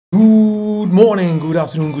Good morning, good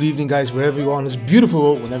afternoon, good evening, guys, wherever you are on this beautiful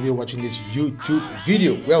world, whenever you're watching this YouTube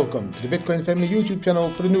video. Welcome to the Bitcoin Family YouTube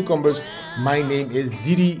channel. For the newcomers, my name is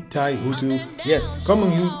Didi Taihuttu. Yes,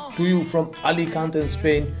 coming to you from Alicante in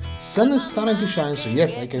Spain. Sun is starting to shine, so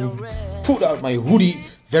yes, I can put out my hoodie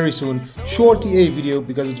very soon. Short TA video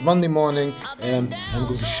because it's Monday morning, and I'm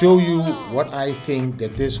going to show you what I think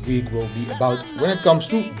that this week will be about when it comes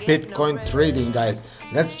to Bitcoin trading, guys.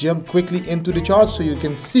 Let's jump quickly into the charts so you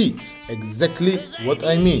can see exactly what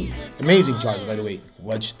I mean. Amazing charts, by the way.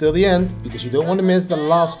 Watch till the end because you don't want to miss the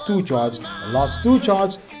last two charts. The last two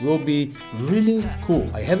charts will be really cool.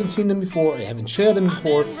 I haven't seen them before, I haven't shared them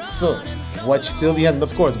before, so watch till the end,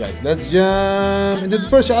 of course, guys. Let's jump into the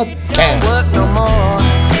first chart.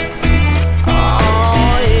 Bam!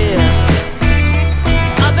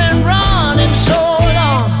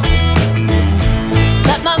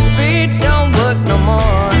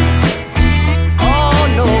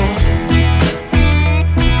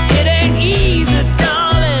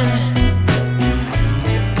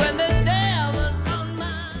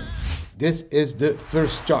 This is the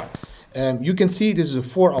first chart. You can see this is a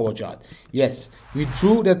 4-hour chart. Yes, we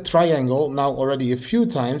drew that triangle now already a few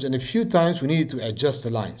times, and a few times we needed to adjust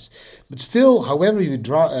the lines. But still, however you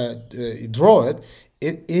draw it,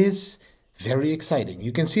 it is very exciting.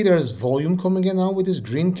 You can see there's volume coming in now with this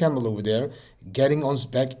green candle over there, getting us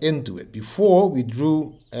back into it. Before we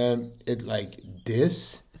drew it like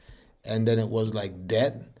this, and then it was like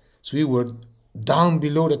that. So we were down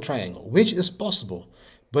below the triangle, which is possible.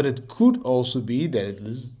 But it could also be that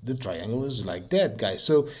the triangle is like that, guys.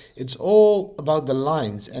 So it's all about the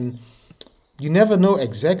lines, and you never know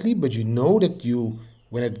exactly, but you know that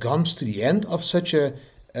when it comes to the end of such a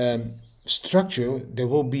structure, there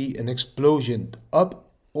will be an explosion up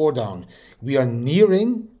or down. We are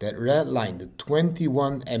nearing that red line, the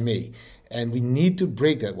 21 MA, and we need to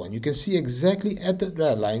break that one. You can see exactly at that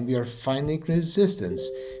red line we are finding resistance.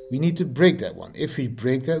 We need to break that one. If we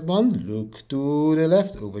break that one, look to the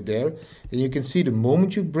left over there, then you can see the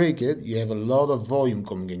moment you break it, you have a lot of volume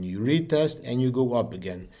coming in. You retest and you go up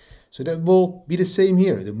again. So that will be the same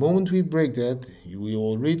here. The moment we break that, we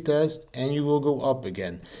will retest and you will go up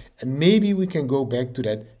again. And maybe we can go back to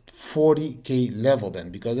that 40K level then,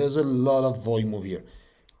 because there's a lot of volume over here.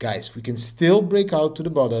 Guys, we can still break out to the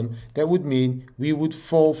bottom. That would mean we would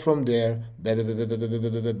fall from there,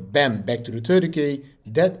 bam, back to the 30K,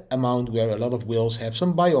 that amount where a lot of whales have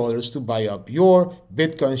some buy orders to buy up your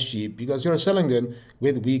Bitcoins cheap because you're selling them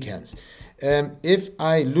with weak hands. If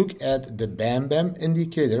I look at the Bam Bam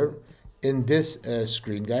indicator in this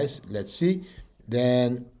screen, guys, let's see,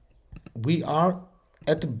 then we are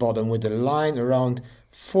at the bottom with a line around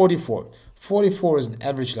 44. 44 is an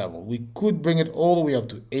average level. We could bring it all the way up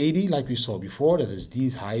to 80 like we saw before. That is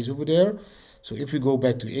these highs over there. So if we go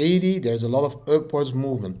back to 80, there's a lot of upwards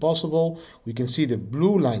movement possible. We can see the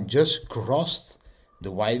blue line just crossed the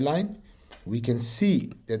white line. We can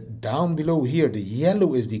see that down below here, the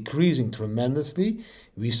yellow is decreasing tremendously.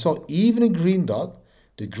 We saw even a green dot.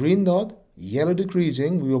 The green dot, yellow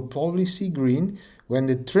decreasing. We will probably see green. When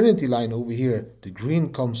the Trinity line over here, the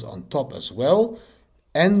green comes on top as well.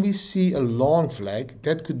 And we see a long flag.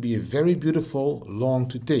 That could be a very beautiful long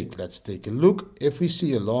to take. Let's take a look if we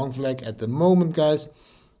see a long flag at the moment, guys.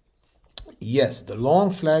 Yes, the long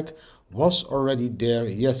flag was already there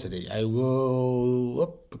yesterday. I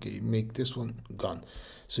will, okay, make this one gone.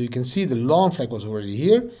 So you can see the long flag was already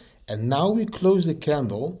here. And now we close the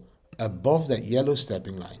candle above that yellow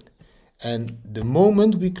stepping line. And the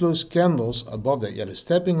moment we close candles above that yellow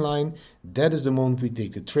stepping line, that is the moment we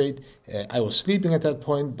take the trade. I was sleeping at that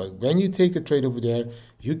point, but when you take the trade over there,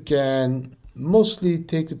 you can mostly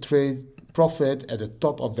take the trade profit at the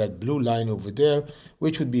top of that blue line over there,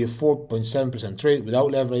 which would be a 4.7% trade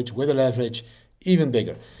without leverage. With a leverage, even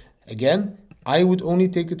bigger. Again, I would only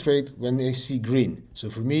take the trade when I see green.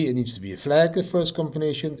 So for me, it needs to be a flag, the first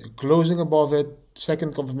confirmation, a closing above it,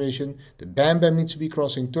 second confirmation, the Bam Bam needs to be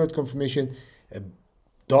crossing, third confirmation, a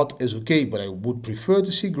dot is okay, but I would prefer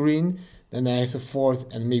to see green. Then I have the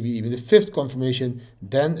fourth and maybe even the fifth confirmation,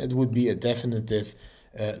 then it would be a definitive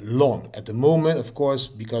long. At the moment, of course,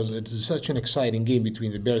 because it is such an exciting game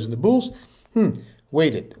between the bears and the bulls,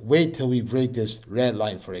 wait till we break this red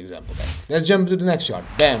line, for example, guys. Let's jump to the next chart.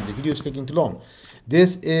 Bam, the video is taking too long.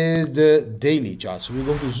 This is the daily chart. So we're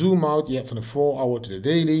going to zoom out from the 4-hour to the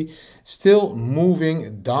daily. Still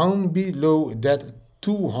moving down below that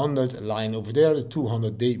 200 line over there, the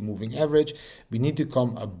 200-day moving average. We need to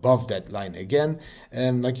come above that line again.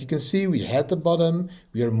 And like you can see, we had the bottom,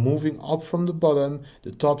 we are moving up from the bottom.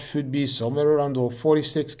 The top should be somewhere around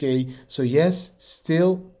 46k. So yes,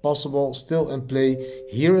 still possible, still in play.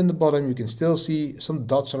 Here in the bottom you can still see some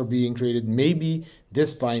dots are being created. Maybe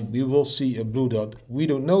this time we will see a blue dot. We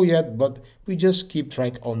don't know yet, but we just keep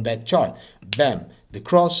track on that chart. Bam, the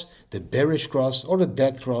cross, the bearish cross or the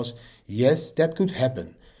dead cross. Yes, that could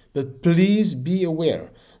happen, but please be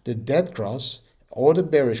aware the dead cross or the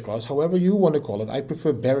bearish cross, however you want to call it, I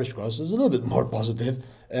prefer bearish cross, it's a little bit more positive,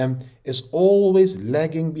 is always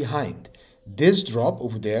lagging behind. This drop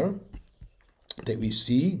over there that we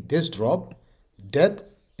see, this drop, that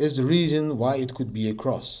is the reason why it could be a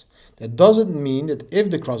cross. That doesn't mean that if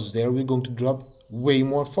the cross is there, we're going to drop way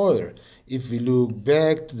more further. If we look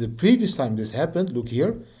back to the previous time this happened, look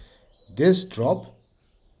here, this drop,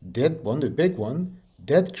 that one, the big one,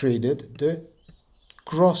 that created the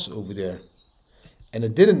cross over there. And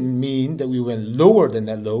it didn't mean that we went lower than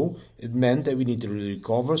that low. It meant that we need to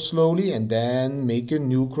recover slowly and then make a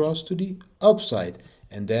new cross to the upside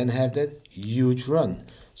and then have that huge run.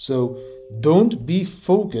 So don't be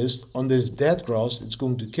focused on this dead cross, it's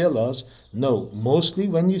going to kill us. No, mostly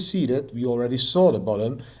when you see that, we already saw the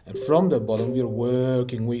bottom, and from the bottom we are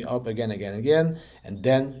working way up again, and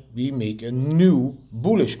then we make a new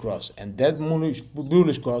bullish cross, and that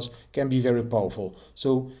bullish cross can be very powerful.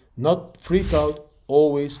 So not freak out,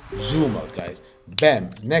 always zoom out, guys. Bam,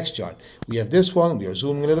 next chart. We have this one, we are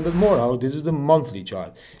zooming a little bit more out. This is the monthly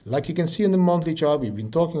chart. Like you can see in the monthly chart, we've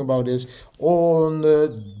been talking about this. On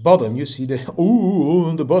the bottom, you see the,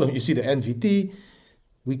 on the bottom, you see the NVT.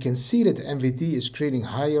 We can see that the NVT is creating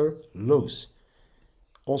higher lows.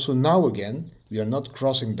 Also now again, we are not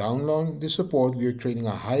crossing down along the support, we are creating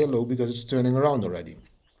a higher low because it's turning around already.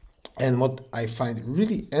 And what I find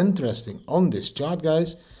really interesting on this chart,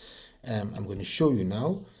 guys, I'm going to show you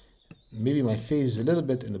now. Maybe my face is a little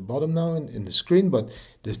bit in the bottom now in the screen, but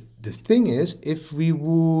the thing is, if we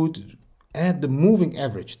would add the moving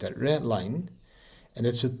average, that red line, and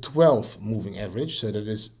it's a 12 moving average, so that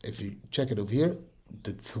is, if you check it over here,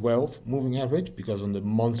 the 12 moving average, because on the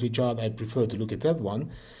monthly chart I prefer to look at that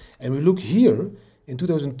one, and we look here in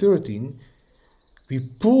 2013, we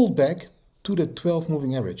pulled back to the 12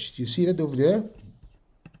 moving average. You see that over there?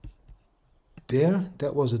 There,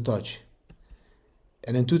 that was a touch.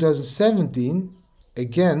 And in 2017,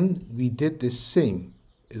 again, we did the same.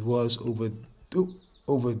 It was over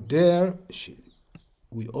there.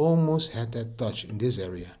 We almost had that touch in this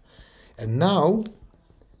area. And now,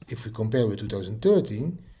 if we compare with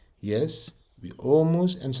 2013, yes, we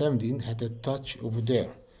almost in 17 had that touch over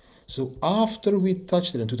there. So after we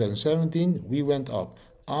touched it in 2017, we went up.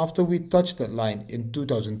 After we touched that line in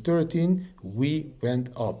 2013, we went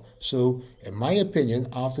up. So in my opinion,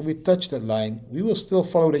 after we touch that line, we will still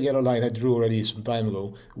follow the yellow line I drew already some time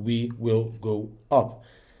ago. We will go up.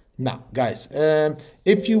 Now, guys,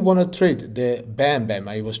 if you want to trade the Bam Bam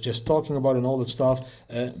I was just talking about and all that stuff,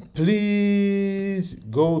 please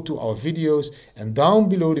go to our videos, and down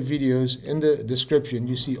below the videos in the description,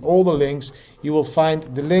 you see all the links. You will find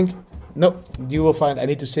the link. No, you will find, I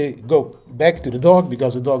need to say, go back to the dog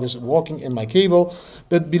because the dog is walking in my cable.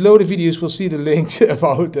 But below the videos, we'll see the links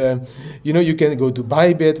about, you know, you can go to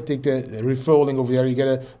Bybit, take the referral link over there. You get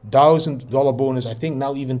a $1,000 bonus. I think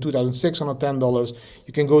now even $2,610.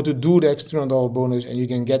 You can go to DudeX, $300 bonus, and you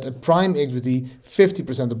can get a Prime XBT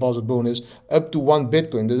 50% deposit bonus up to 1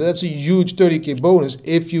 Bitcoin. That's a huge 30k bonus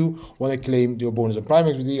if you want to claim your bonus on Prime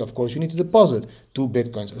XBT. Of course, you need to deposit 2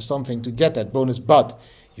 Bitcoins or something to get that bonus, but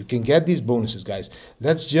you can get these bonuses, guys.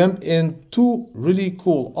 Let's jump into really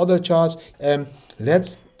cool other charts.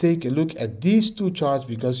 Let's take a look at these two charts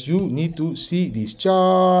because you need to see these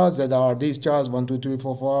charts. That are these charts, 1, 2, 3,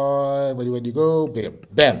 4, 5. Where do you go?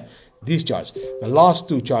 Bam. These charts, the last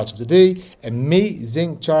two charts of the day,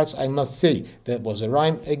 amazing charts, I must say. That was a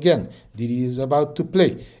rhyme again. Didi is about to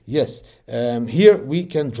play. Yes, here we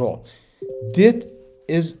can draw. This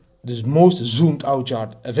is the most zoomed out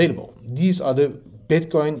chart available. These are the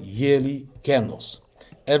Bitcoin yearly candles.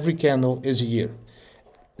 Every candle is a year.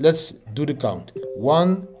 Let's do the count.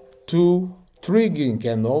 1, 2, 3 green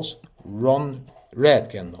candles, 1 red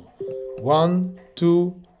candle. 1,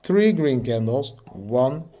 2, 3 green candles,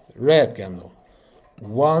 1 red candle.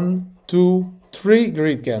 1, 2, 3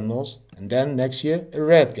 green candles, and then next year a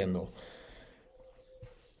red candle.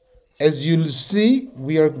 As you'll see,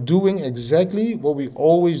 we are doing exactly what we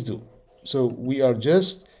always do. So we are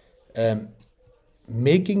just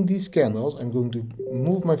making these candles. I'm going to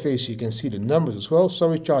move my face so you can see the numbers as well.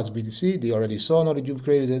 Sorry, charts BTC, they already saw now that you've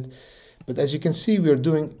created it. But as you can see, we are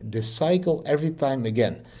doing this cycle every time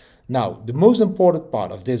again. Now, the most important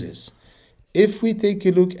part of this is, if we take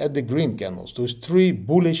a look at the green candles, those 3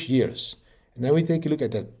 bullish years, and then we take a look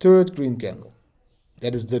at the third green candle,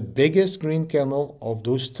 that is the biggest green candle of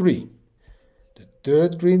those 3. The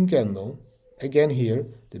third green candle, again here,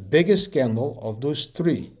 the biggest candle of those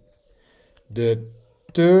 3. The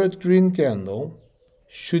third green candle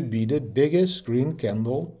should be the biggest green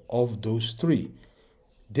candle of those 3.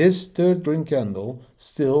 This third green candle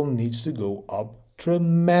still needs to go up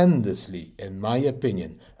tremendously, in my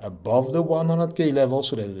opinion, above the 100k level,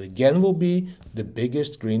 so that it again will be the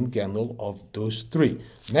biggest green candle of those 3.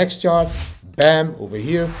 Next chart, bam, over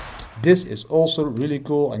here. This is also really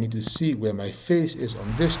cool. I need to see where my face is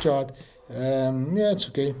on this chart. Yeah, it's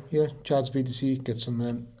okay. Here, charts BTC, get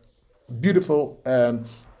some beautiful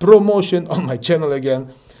promotion on my channel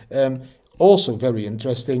again. Also very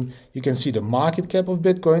interesting, you can see the market cap of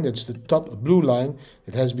Bitcoin. That's the top blue line.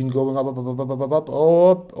 It has been going up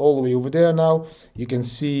all the way over there now. You can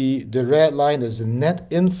see the red line is the net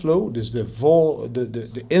inflow. This is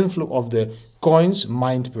the inflow of the coins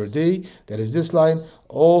mined per day. That is this line,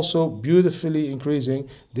 also beautifully increasing.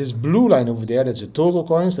 This blue line over there, that's the total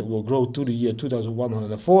coins that will grow to the year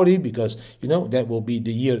 2140, because you know that will be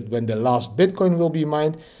the year when the last Bitcoin will be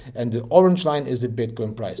mined. And the orange line is the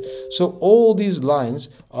Bitcoin price. So all these lines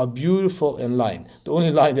are beautiful in line. The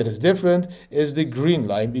only line that is different is the green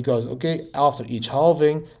line, because okay, after each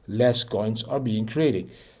halving, less coins are being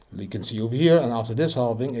created. You can see over here, and after this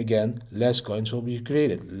halving, again, less coins will be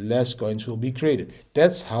created. Less coins will be created.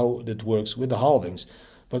 That's how it works with the halvings.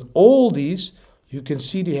 But all these, you can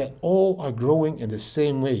see they all are growing in the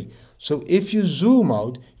same way. So if you zoom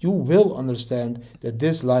out, you will understand that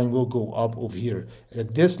this line will go up over here,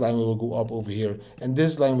 that this line will go up over here, and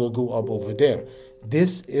this line will go up over there.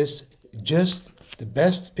 This is just the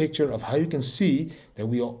best picture of how you can see that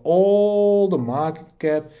we are all the market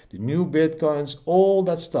cap, the new Bitcoins, all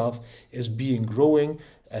that stuff is being growing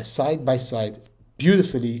side by side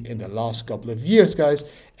beautifully in the last couple of years, guys.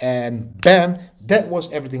 And bam, that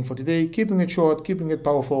was everything for today. Keeping it short, keeping it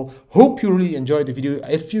powerful. Hope you really enjoyed the video.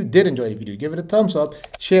 If you did enjoy the video, give it a thumbs up,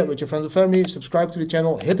 share it with your friends and family, subscribe to the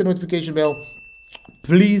channel, hit the notification bell.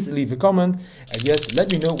 Please leave a comment, and yes, let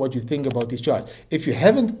me know what you think about these charts. If you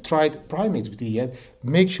haven't tried Prime XBT yet,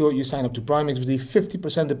 make sure you sign up to Prime XBT.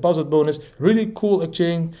 50% deposit bonus, really cool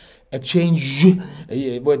exchange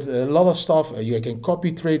with a lot of stuff. You can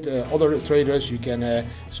copy trade other traders, you can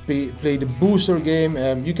play the booster game,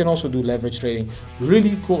 you can also do leverage trading.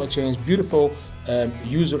 Really cool exchange, beautiful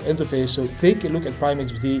user interface. So take a look at Prime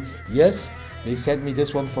XBT. Yes, they sent me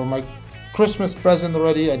this one for my Christmas present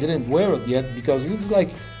already. I didn't wear it yet because it's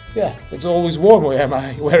like, yeah, it's always warm where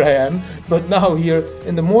I am. But now here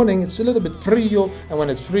in the morning it's a little bit frio, and when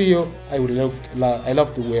it's frio, I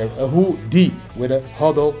love to wear a hoodie with a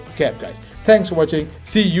HODL cap, guys. Thanks for watching.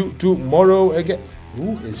 See you tomorrow again.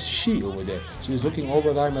 Who is she over there? She's looking all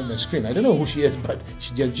the time at my screen. I don't know who she is, but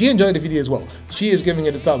she enjoyed the video as well. She is giving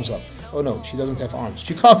it a thumbs up. Oh no, she doesn't have arms.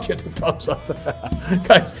 She can't get the thumbs up.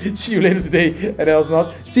 Guys, see you later today, and else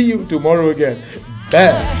not. See you tomorrow again.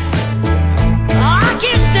 Bye.